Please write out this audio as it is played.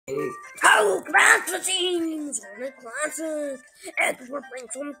Oh, classics! On the classic! And we're playing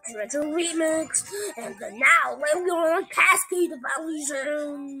some treasure remix! And now we're on Cascade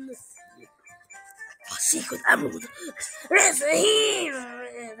Evolution! A secret emerald! It's here!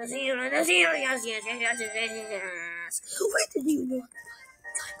 It's here! It's here! Yes, yes, yes, yes, yes, yes! Where did you know?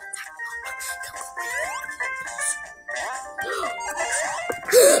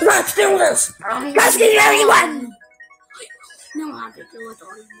 Let's do this! Cascade everyone! Know how to do it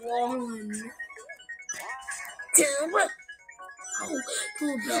on 1, 2. Oh,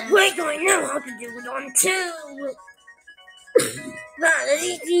 cool. Wait, do I know how to do it on 2? That is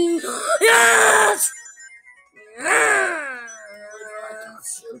easy. Yes! Yes!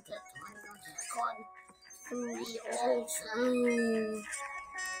 Shoot it on 3 also.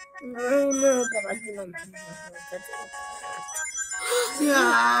 No, but I do not know how to do it.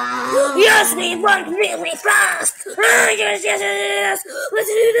 Yeah. Yes, we run really fast! Yes, yes, yes, yes! Let's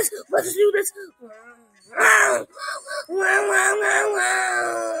do this! Let's do this! Wow! Wow, wow, wow,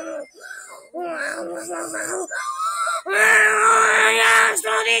 wow! Wow, wow, wow, wow! Yes,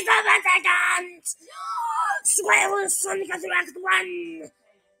 27 seconds! Swell Sonic Attract 1!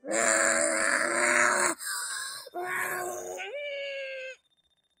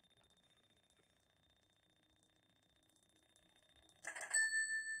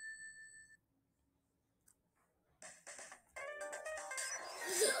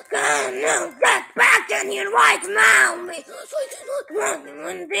 No, get back in here right now! Because I do not want you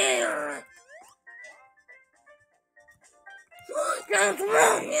in there! I don't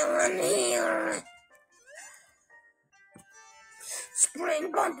want you in here!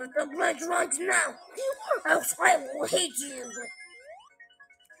 Spring onto the bridge right now, or else I will hate you!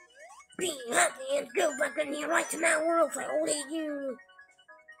 Be happy and go back in here right now, or else I will hate you!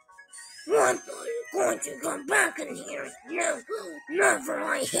 I'm going to come back in here. No, never.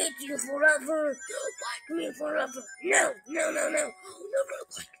 I hate you forever. Like me forever. No, no, no, no. Never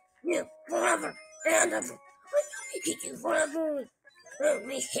like you forever and ever. I hate you forever.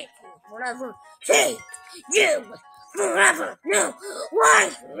 Only hate you forever. Hate you forever. No,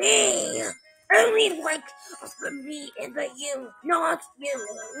 like me. Only like for me and the you, not you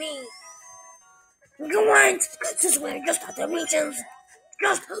or me. Go on, since we're just at the regions.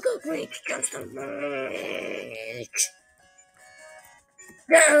 Just reach, just reach.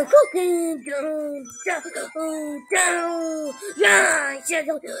 Down, cooking, down, down. Yes, yes,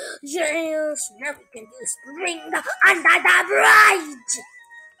 yes. Now we can do spring under the bridge.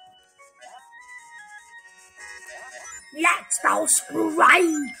 Let's go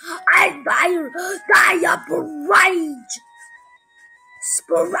spring under the bridge.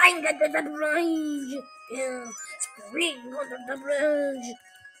 Spring under the bridge. Yeah, spring under the bridge.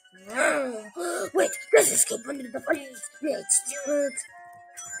 No. Wait, let's escape under the bridge. Let's do it.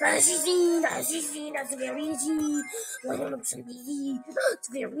 That's easy, that's very easy. 100% easy. It's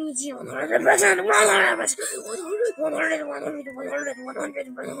very easy. 100%, 100%, 100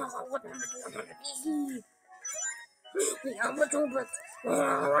 easy. We have a little bit.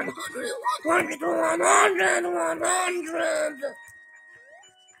 100,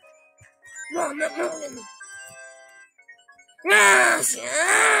 1 million. Yes,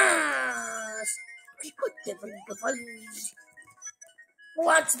 yes. We could give it the bridge.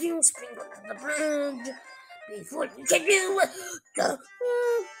 Let's do spring under the bridge before you can do the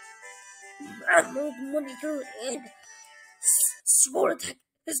Emerald Monitor and Sword Attack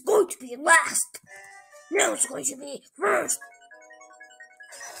is going to be last. No, it's going to be first.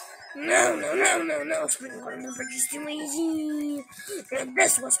 No, spring under the bridge is too easy. And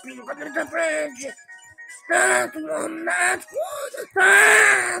this was spring under the bridge. That one.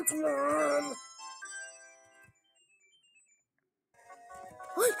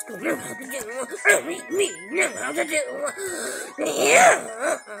 Let's go know how to do. Only me know how to do.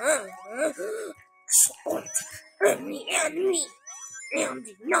 Yeah. Sport. Only and me. And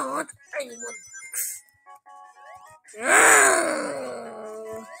not anyone.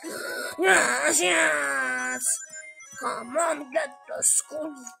 Oh. Yes, yes. Come on, get the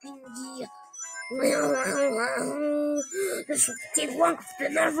school thingy. This will take longer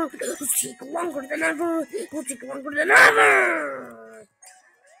than ever. It'll take longer than ever. It'll take longer than ever.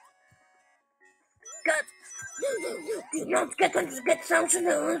 Get. Do not get 1,000. Get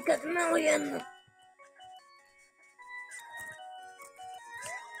 1,000,000.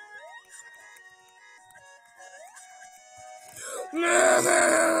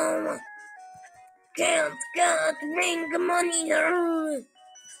 No. Can't get ring money.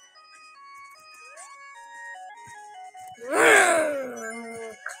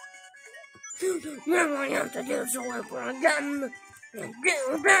 Now I have to do so over again. Go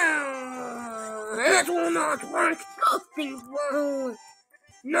down! It will not work! Nothing will!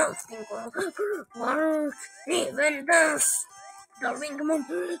 Nothing will work! Even this! The ring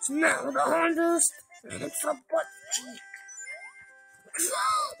is now the hardest! And it's a butt cheek!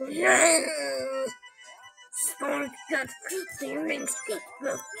 Yeah! Start cut! The rings cut!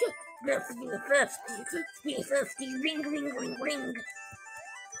 The 50 ring!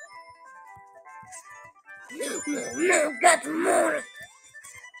 No, got more!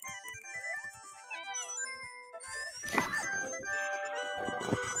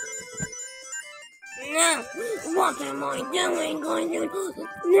 No! What am I doing? Going to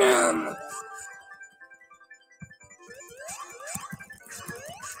no!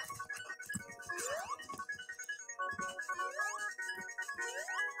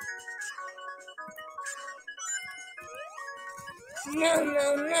 No!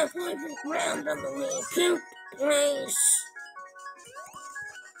 Randomly took place.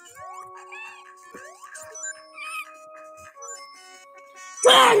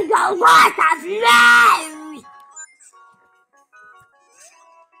 Turn the light off now!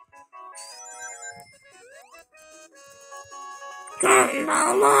 Turn the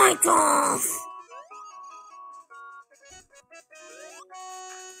light off!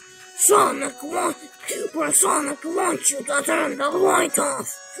 Sonic wants you to turn the light off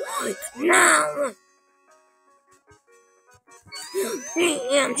right now!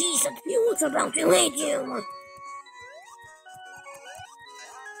 And he said he was about to hit you!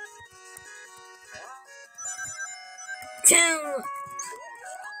 Two!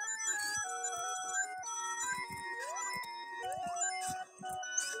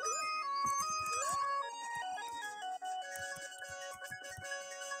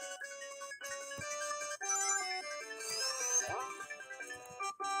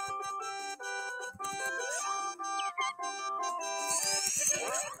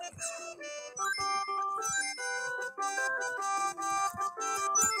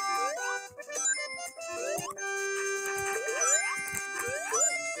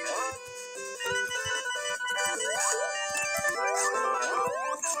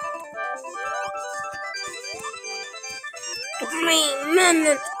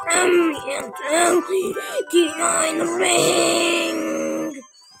 Minutes and only 89 ring!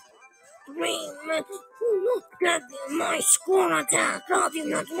 3 minutes. Look at my score attack. I do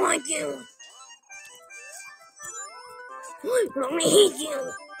not like you. I hate you.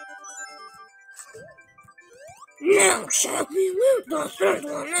 Now, shall we move the third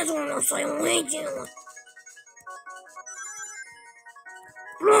one? This one else I will hate you.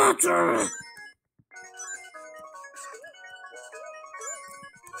 Brother!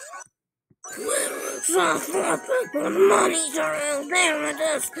 The fourth money's around there it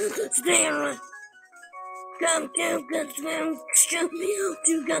is. It's there. Come to show me how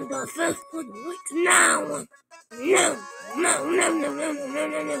to get the fifth one right now. No.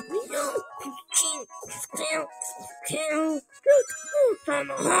 Time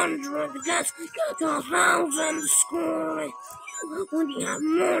 100, get 1,000 score. You already have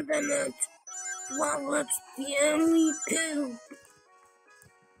more than it. Well, it's the only two.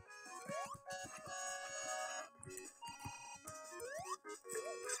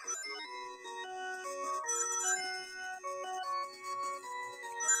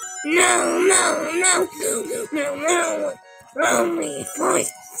 No. Only 5.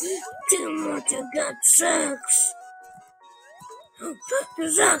 2 more to get 6. That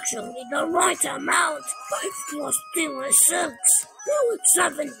is actually the right amount. 5 plus 2 is 6.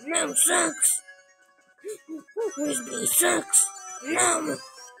 7, no 6. Always be 6. No.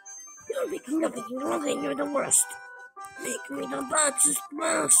 You're making everything wrong and you're the worst. Make me the best.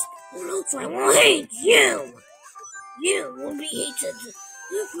 Or else I will hate you. You will be hated.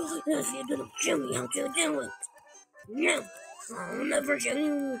 If you didn't show me how to do it. No, I'll never show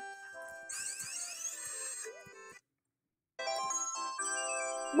you.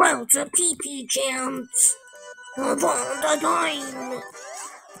 Well, it's a PP chance of all the time.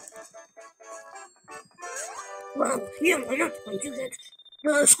 Well, you are not going to get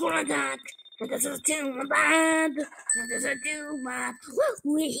the score attack. This is too bad. This is too bad.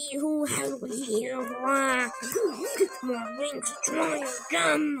 We who have we here for more rings. Try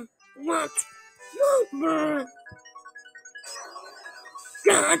again. What? Number.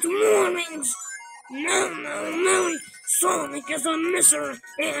 Got more rings. No. Sonic is a misser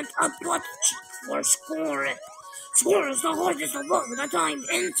and a butt cheek for score. Score is the hardest of all the time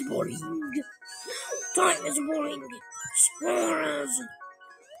and it's boring. Time is boring. Score is...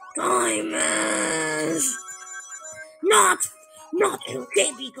 Time is... Not Not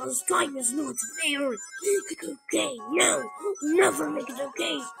okay, because time is not fair. Okay, no, never make it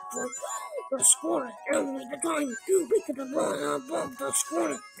okay for the score. Only the time. Make it above the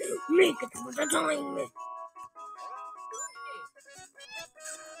score. Make it for the time.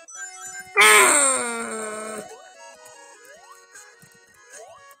 Ah!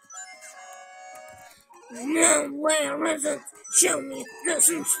 No, where is it? Show me this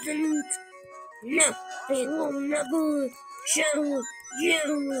instant. No, they will never show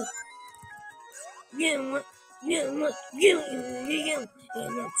you. You,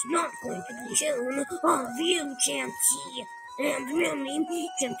 and it's not going to be shown of you, Chansey. And really,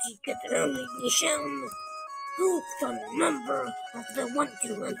 Chansey could only be shown the number of the 1,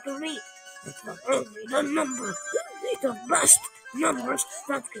 2, and 3. It's not only the number, the best numbers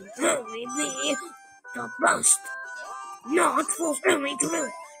that can only be the best. Not false, only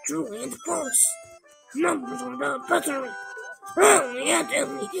true and false. Numbers are the better. Only and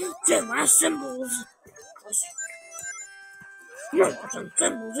only two are symbols. Numbers and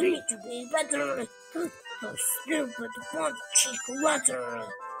symbols need to be better. The stupid butt-cheek letter.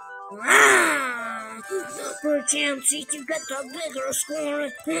 Ah! For Chansey to get the bigger score.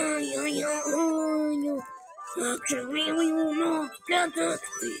 Actually, we will not get it.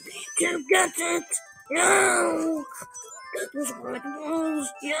 To get it. No! That was what it was,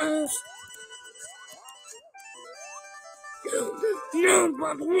 yes. No,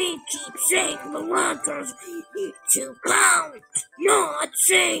 but we keep saying the letters to count, not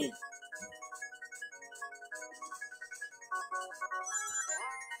say.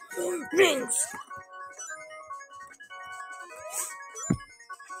 Rings.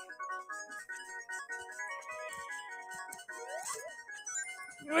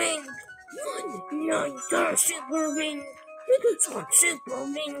 Ring. No, the super ring. It's not super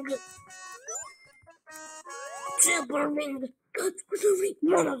ring. Super ring. That's what the ring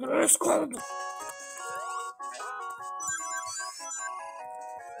monitor is called.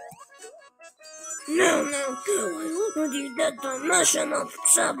 No, I already did the mission of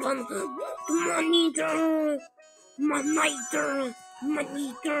 7. Monitor. Monitor.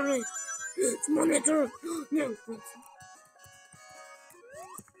 No.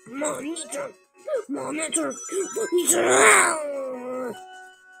 Monitor. Ow!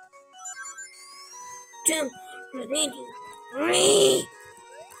 2, 3.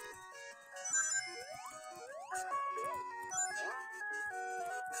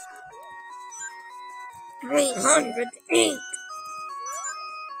 308.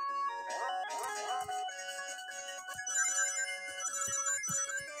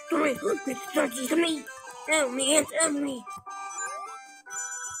 333. Only and only.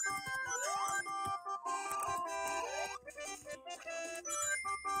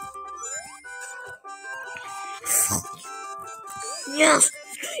 Yes,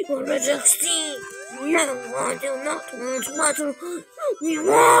 360. No, I do not want letter. We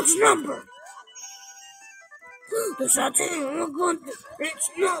want number. The satin will good. It's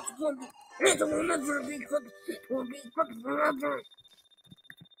not good. It will never be good. It will be good forever.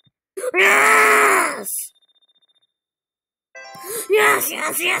 Yes! Yes,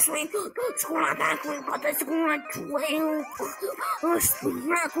 we score on that. We got the score at 12.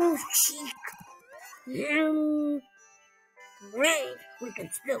 Sparkle cheek. Great, we can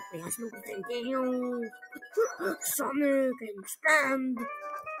still play as Snoop and Dale. Sonic and Stand.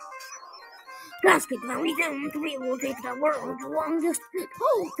 Cascade very soon, we will take the world's longest,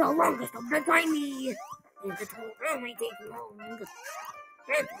 the longest of the tiny. And it will only take long.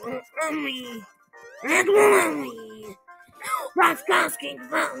 It will only. That's Cascade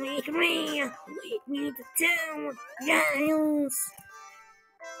Valley 3. We need 2 Gales.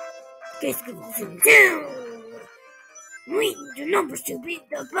 Cascade Valley 2. We need the numbers to be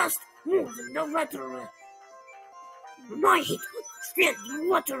the best moves in the letter. My hate standing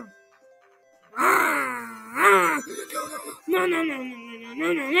water. No.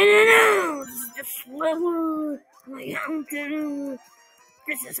 This is just slower.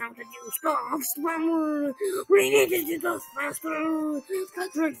 This is how to do stuff slower. We need to do faster.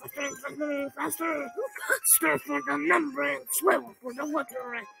 Faster. Start for the number and slower for the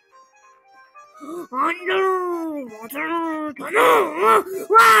water. Underwater tunnel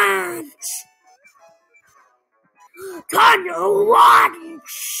launch! Tunnel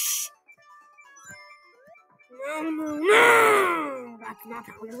launch! No! That's not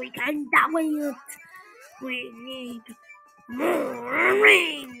how we can do it! We need more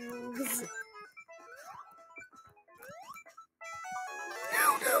rings!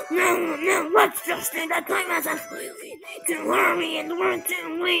 No, let's just take the time as if we need to hurry and we're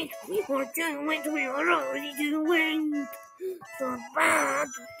too late. We are already too late. The bad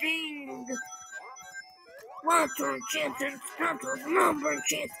thing. Water chances, total number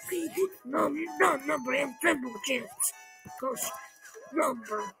chance. No, not number and simple chance. Cause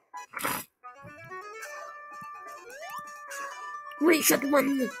number. We should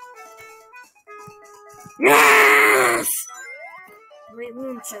win. Yes! We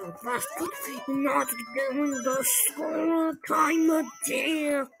won so fast. Not doing the score time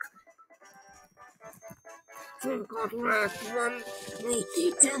attack. We got last one. We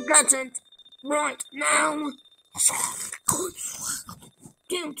need to get it right now.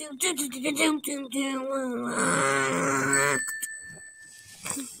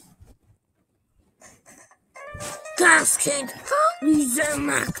 Cascade is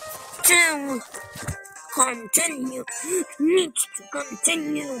Act 2. Continue. Needs to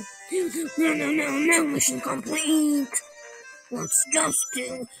continue. No, mission complete. Let's just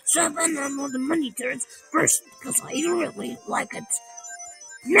do 7 more monitors first, because I really like it.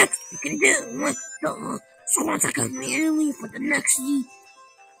 Next, we can do the squad community for the next year.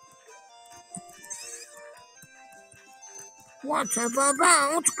 What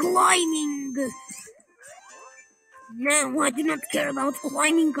about climbing? No, I do not care about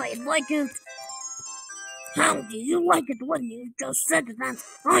climbing, I like it. How do you like it when you just said that?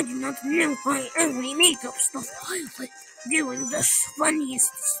 I do not know, I only make up stuff. I like doing the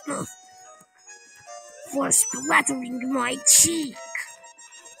funniest stuff for splattering my cheek.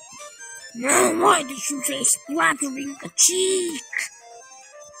 Now, why did you say splattering a cheek?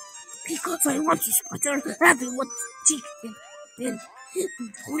 Because I want to splatter everyone's cheek and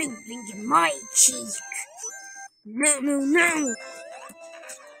including my cheek. No.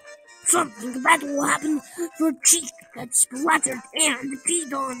 Something bad will happen. Your cheek gets splattered and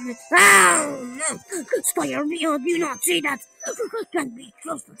peed on. Oh, no. Spire-Rio, do not say that. Can't be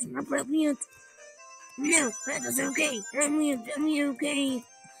trusted inappropriate. No, that is okay. I'm okay.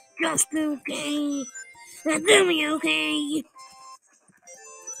 Just okay. I'm okay.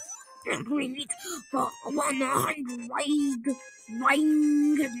 Complete the 100 ring.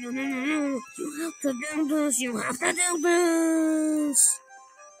 No. You have to do this. You have to do this.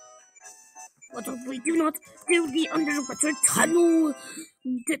 What if we do not do the underwater tunnel?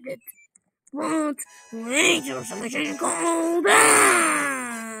 We did it. What? Wait, there's a mission called.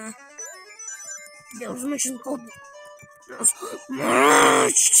 There's a mission called.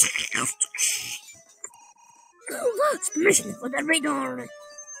 It's the mission for the radar.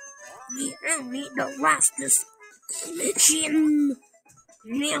 The lastest mission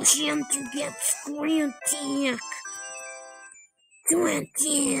to get squinty.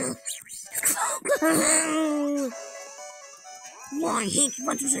 20. Why I hate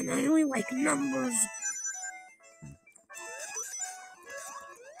letters and I only like numbers.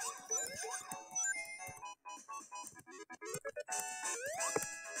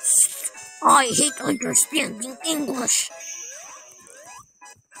 I hate understanding English.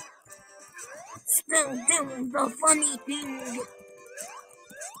 Still doing the funny thing.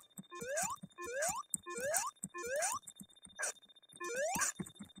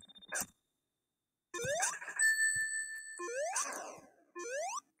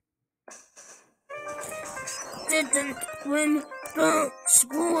 Didn't win the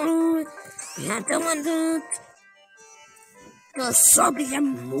score. You had to win it. The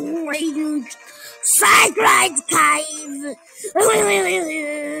submarine sacred cave.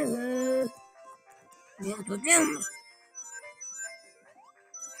 Yeah, but then.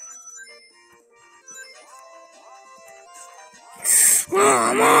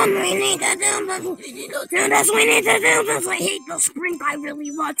 Come on, we need to do this. We need to do this. We need to do this. I hate the spring. I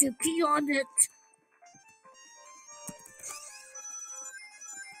really want to pee on it.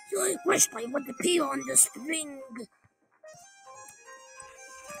 I wish I would pee on the spring.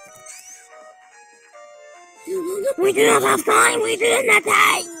 We do not have time. We do not have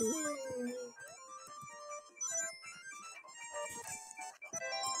time.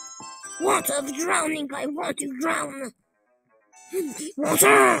 What of drowning? I want to drown.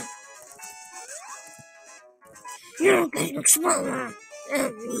 Water! You're getting smaller.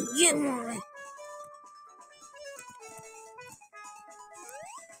 You are.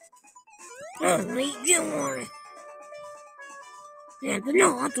 Only you are. And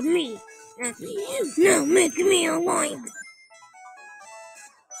not me. Now make me alive.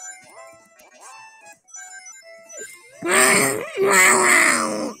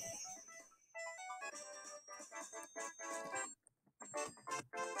 Wow.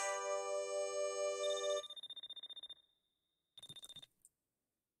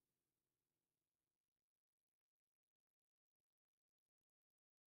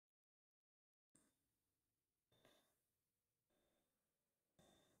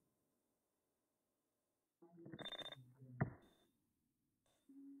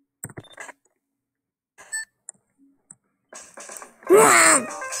 Wow!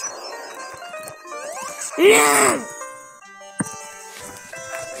 No!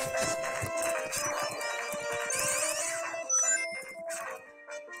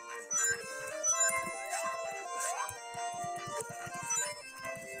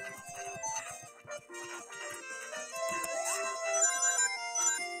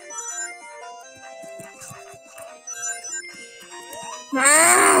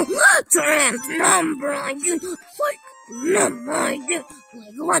 Trans number, I do not like number, I do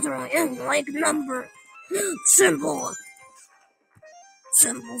like letter, I don't like number. Symbol.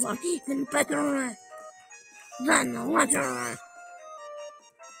 Symbols are even better than the letter.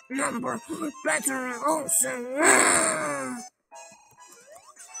 Number better also.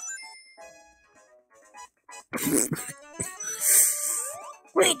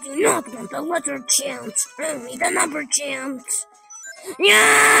 We do not want the letter chance, only the number chance.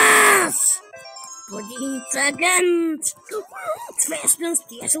 Yes! 40 seconds! World's fastest,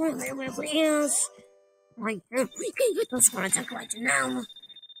 yes, whatever it is. Right, let's go attack right now.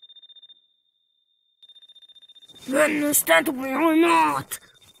 Understandable or not?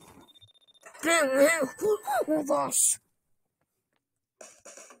 All of us.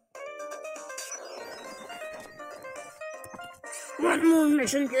 One more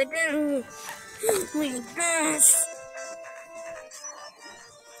mission to do. Read this.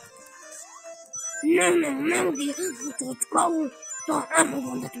 No, let's go. I'm the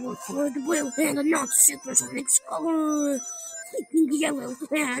one that worked for the blue and not supersonic color. Yellow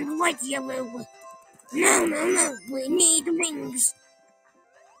and white yellow. No, we need rings.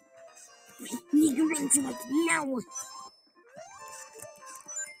 We need rings right now.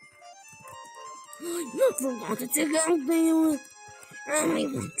 I forgot to go, Bill. I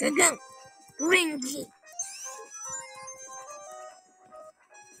want to go. Ringy.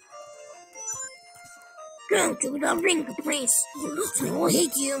 Go to the ring place. I will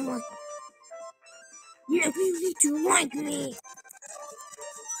hate you. You need to like me.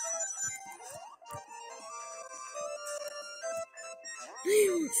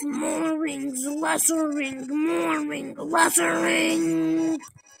 More rings, lesser ring, more ring, lesser ring.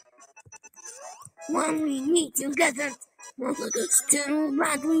 When we meet together, too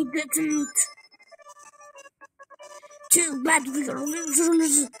bad we didn't. Too bad we are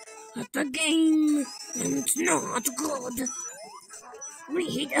losers at the game, and it's not good. We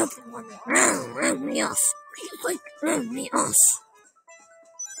hate everyone. Oh, only us. Like only us.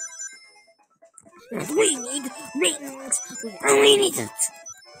 And we need rings. We only need it.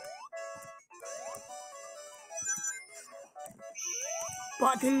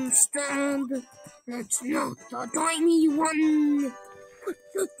 But instead, it's not a tiny one.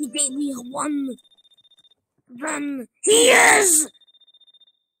 Today we won. Then he is.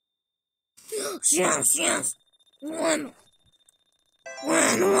 Yes. One. Wow.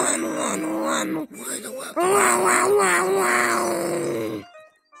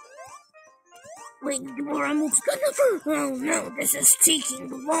 Wait, more almost gonna. Oh no, this is taking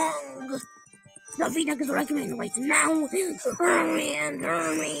long. The video is recommended right now. Hurry.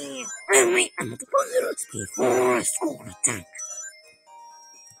 I'm the first before a school attack.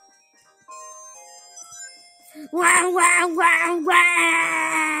 Wow.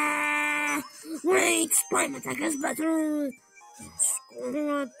 Wait, spine attack is better.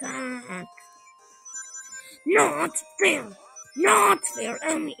 School attack. Not fair.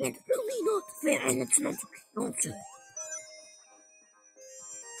 Only not fair, and it's not okay.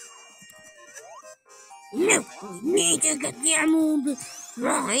 No, we need to get the emerald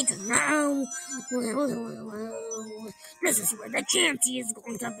right now. Well, this is where the chancy is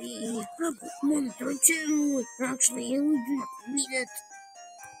going to be. 1 through 2. Actually, we do not need it.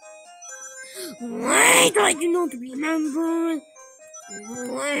 Wait, I do not remember.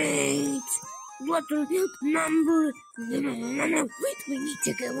 Wait. What the number? No. Wait, we need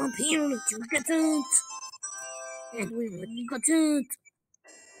to go up here to get it. And we already got it.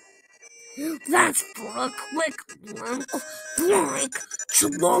 That's for a quick one. Like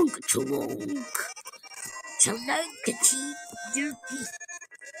chlunk. Chalonkity, dookie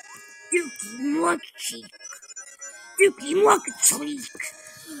muck-cheek.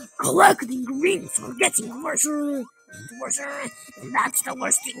 Collecting rings are getting worse and worse, and that's the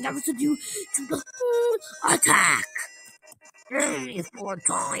worst thing ever to do to the attack. Only 4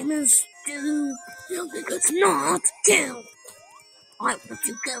 times do. It's not kill. I want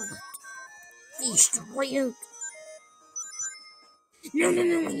to go. Destroy it. No, we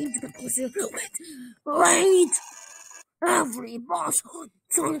need to get closer. Wait! Every boss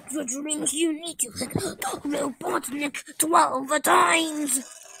Sonic the rings you need to hit Robotnik 12 times.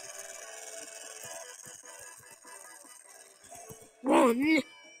 1,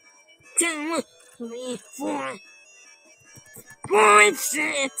 2, 3, 4, 5,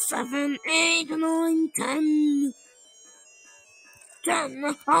 6, 7, 8, 9, 10.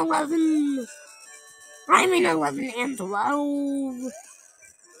 10, 11. I mean 11 and 12.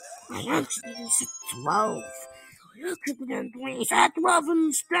 I actually said 12. I accidentally said 11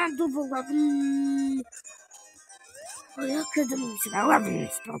 instead of 11. I accidentally said 11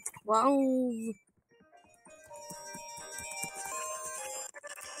 instead of 12.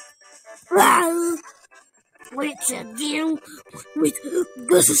 Well, what's a deal with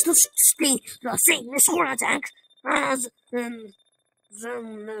this is the same score attack as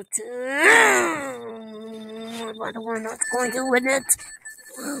but we're not going to win it.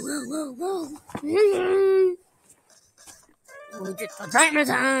 We did the time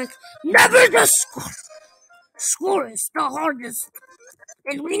attack. Never the score. Score is the hardest,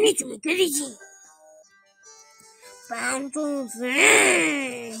 and we need to make it easy. Bound to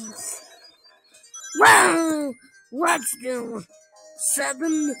face. Well, let's do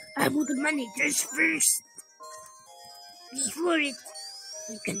 7. I will manage this first. Before it,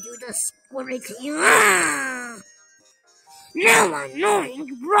 we can do the score again. Now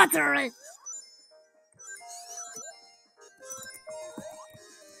annoying brother.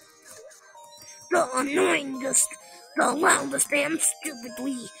 The annoyingest, the loudest, and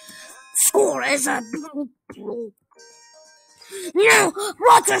stupidly score is a blue. No,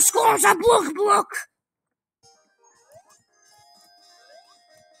 Roger scores a block.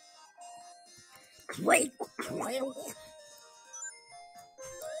 Wait.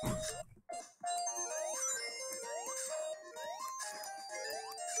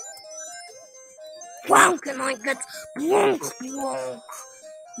 How can I get block?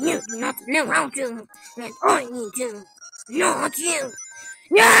 You do not know how to, and I need to. Not you.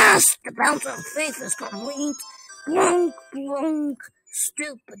 Yes, the bounce of faith is complete. Blonk.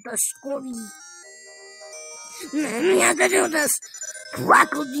 Stupid, the scorny. We have to do this.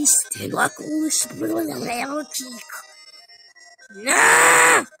 Crackle this, crackle this, little cheek.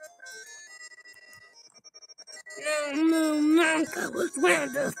 No! No, I was where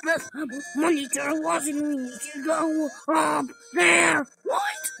the fifth monitor was and we need to go up there.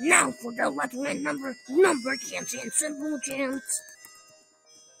 What? Now for the letter and number chance and simple chance.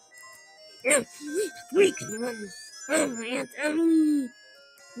 If we can win only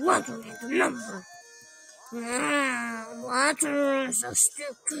letter and number. Letters are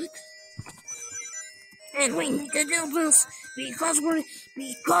stupid. And we need to do this because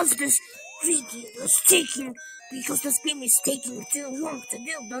this video is taking because this game is taking too long to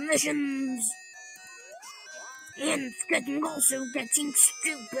do the missions. And it's also getting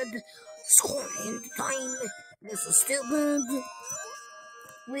stupid. Scoring time. This is stupid.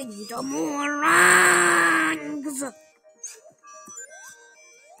 We need more ranks.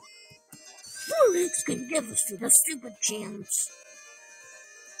 Felix can give us the stupid chance.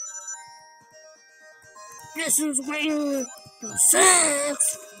 This is where the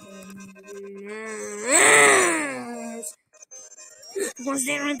sex it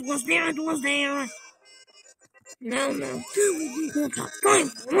was there. No, we don't have time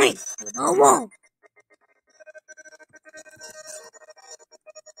to wait to the wall.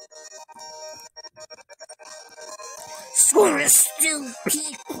 Score is still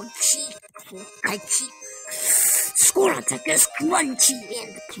people cheek. Score attack is crunchy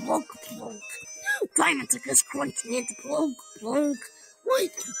and plunk. Time attack is crunchy and plunk. Why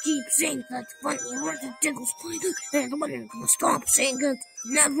do you keep saying that funny word that tickles and when are you gonna stop saying it?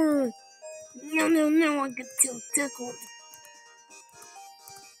 Never. No, I get too tickled.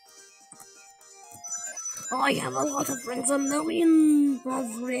 I have a lot of rings, a million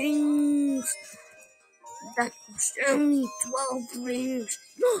of rings. That was only 12 rings,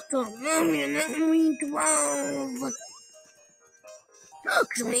 not a million, only 12.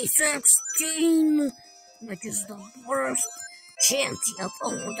 Actually 16, which is the worst chance of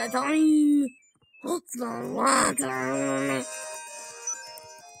all the time. Of the water.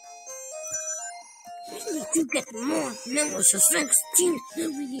 We need to get more. Now it's a 16.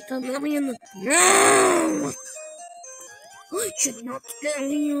 We need a million. No! I should not go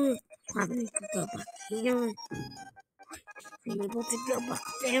here. I need to go back here. I'm able to go back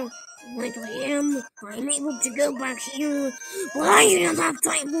there. Like I am. I'm able to go back here. But I don't have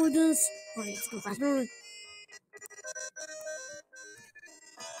time for this. I need to go faster.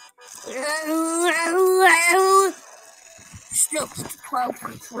 Still 12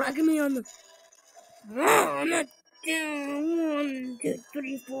 points for Agamemnon. No, not 1, 2,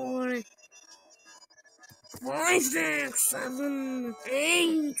 3, 4, 5, 6, 7,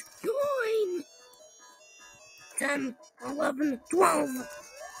 8, 9, 10, 11, 12.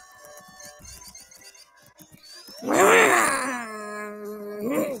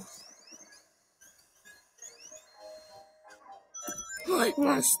 I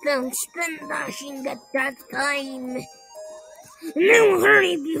was still spin dashing at that time. No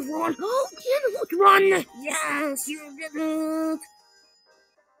hurry before. Oh, cannot run. Yes, you did it.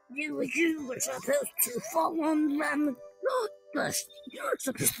 You were supposed to fall on them. You're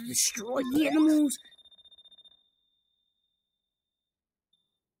supposed to destroy the animals.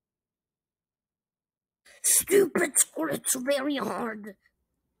 Stupid squirts very hard.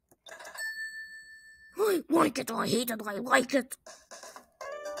 I like it, I hate it, I like it.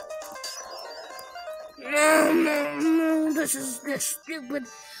 No, this is the stupid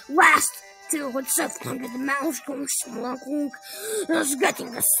last two with 700 mouse going smoking. It's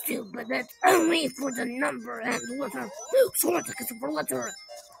getting stupid. It's only for the number and letter. So it's for letter.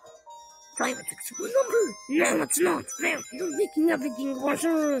 Time it for number. No, it's not fair. You're making everything worse.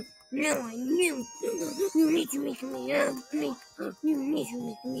 No, I knew. You need to make me happy. You need to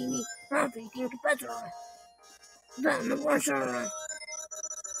make me everything better. Then worse.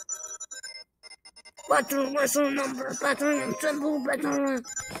 Better, number, better, and simple, better.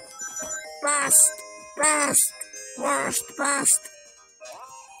 Fast, fast.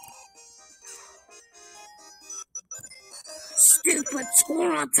 Stupid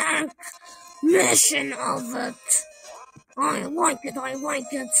score attack. Mission of it. I like it.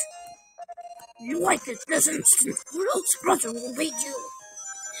 You like it this instant, or else brother will beat you.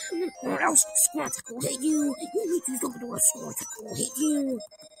 Or else Squirtle will hate you. You need to stop to a Squirtle will hate you.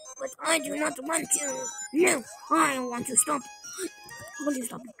 But I do not want to. No, I want to stop. I want to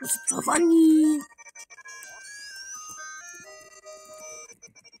stop because it's so funny.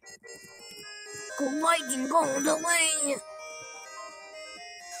 Gliding all the way.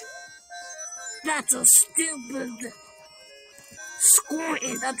 That's a stupid score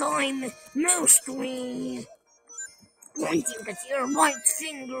in that I'm mostly pointing at your right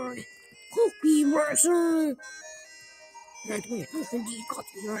finger. Cookie mercer. And we indeed got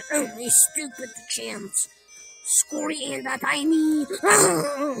your only stupid chance. Scory in that I mean.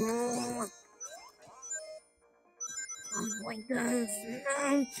 Oh my God,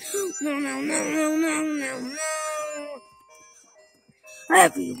 no.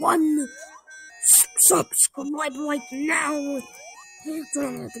 Everyone, subscribe right now.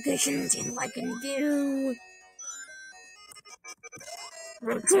 Turn notifications and like and do.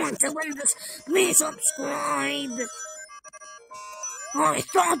 We're trying to win this. Please subscribe. I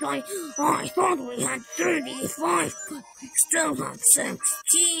thought we had 35, but we still have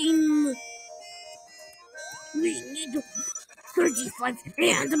 16. We need 35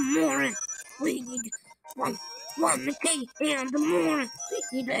 and more. We need 1K and more.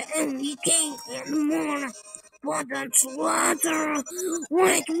 We need only K and more. But that's water.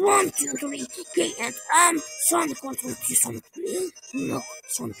 Wait, 1, 2, 3, K and Sonic 1, 2, 3, Sonic. No,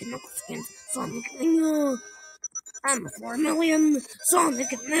 Sonic Knuckles and Sonic. I'm 4 million.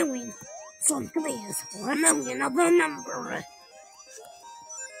 Sonic million. Sonic is 4 million of the number.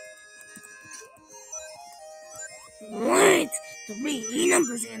 Wait, 3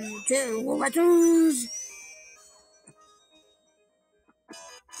 numbers and 2 letters.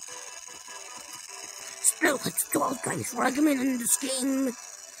 Still, it's 12 times recommend in this game.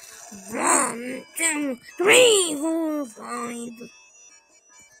 1, 2, 3, 4, 5,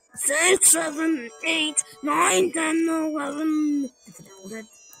 6, 7, 8, 9, 10, 11,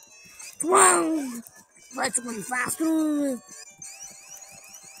 12. Let's go faster.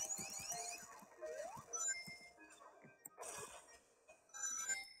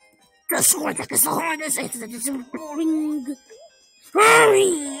 The sword that is the hardest, it's boring.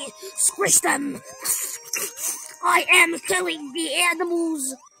 Hurry! Squish them! I am killing the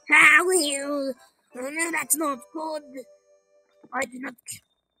animals! How you? Oh, no, that's not good. I did not.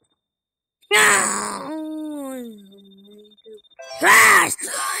 No! Yes!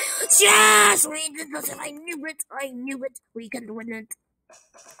 We did this. I knew it. We can win it.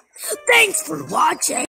 Thanks for watching.